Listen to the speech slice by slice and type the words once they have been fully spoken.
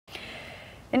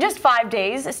In just 5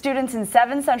 days, students in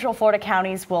 7 Central Florida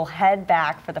counties will head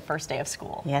back for the first day of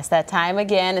school. Yes, that time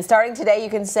again. And starting today, you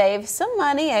can save some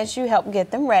money as you help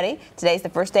get them ready. Today's the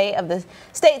first day of the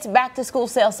state's back-to-school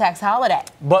sales tax holiday.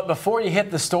 But before you hit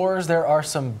the stores, there are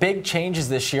some big changes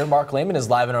this year. Mark Lehman is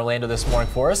live in Orlando this morning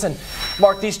for us. And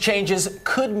Mark, these changes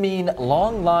could mean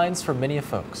long lines for many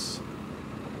folks.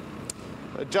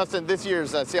 Justin, this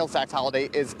year's sales tax holiday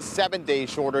is 7 days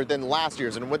shorter than last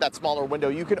year's, and with that smaller window,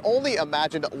 you can only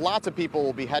imagine lots of people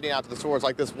will be heading out to the stores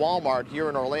like this Walmart here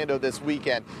in Orlando this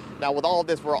weekend. Now, with all of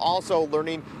this, we're also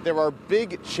learning there are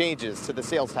big changes to the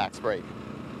sales tax break.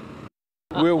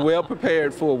 We're well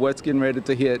prepared for what's getting ready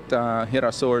to hit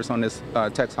our stores on this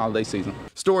tax holiday season.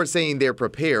 Stores saying they're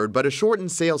prepared, but a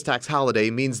shortened sales tax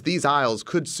holiday means these aisles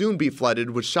could soon be flooded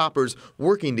with shoppers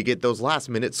working to get those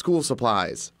last-minute school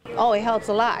supplies. Oh, it helps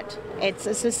a lot. It's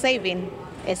a saving.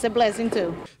 It's a blessing,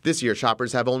 too. This year,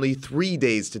 shoppers have only 3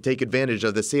 days to take advantage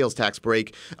of the sales tax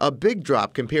break, a big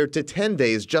drop compared to 10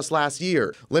 days just last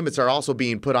year. Limits are also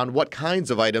being put on what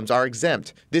kinds of items are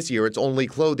exempt. This year, it's only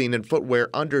clothing and footwear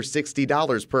under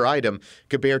 $60 per item,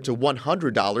 compared to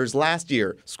 $100 last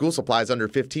year. School supplies under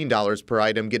 $15 per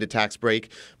item get a tax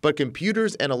break, but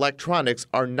computers and electronics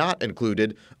are not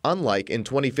included, unlike in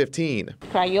 2015.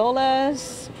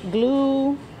 Crayolas,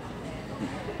 glue,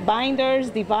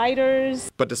 binders, dividers.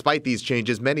 But despite these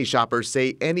changes, many shoppers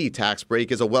say any tax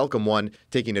break is a welcome one,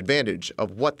 taking advantage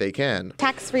of what they can.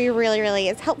 Tax-free really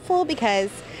is helpful because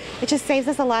it just saves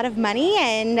us a lot of money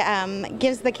and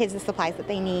gives the kids the supplies that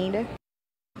they need.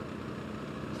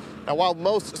 Now, while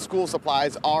most school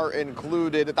supplies are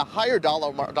included, the higher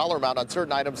dollar amount on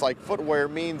certain items like footwear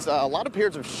means a lot of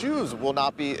pairs of shoes will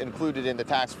not be included in the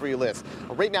tax-free list.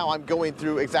 Right now, I'm going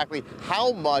through exactly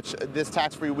how much this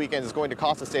tax-free weekend is going to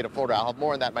cost the state of Florida. I'll have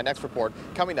more on that in my next report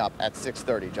coming up at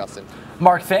 6:30. Justin.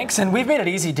 Mark, thanks. And we've made it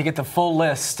easy to get the full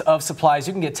list of supplies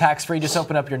you can get tax-free. Just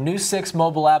open up your News 6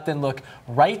 mobile app, then look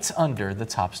right under the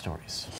top stories.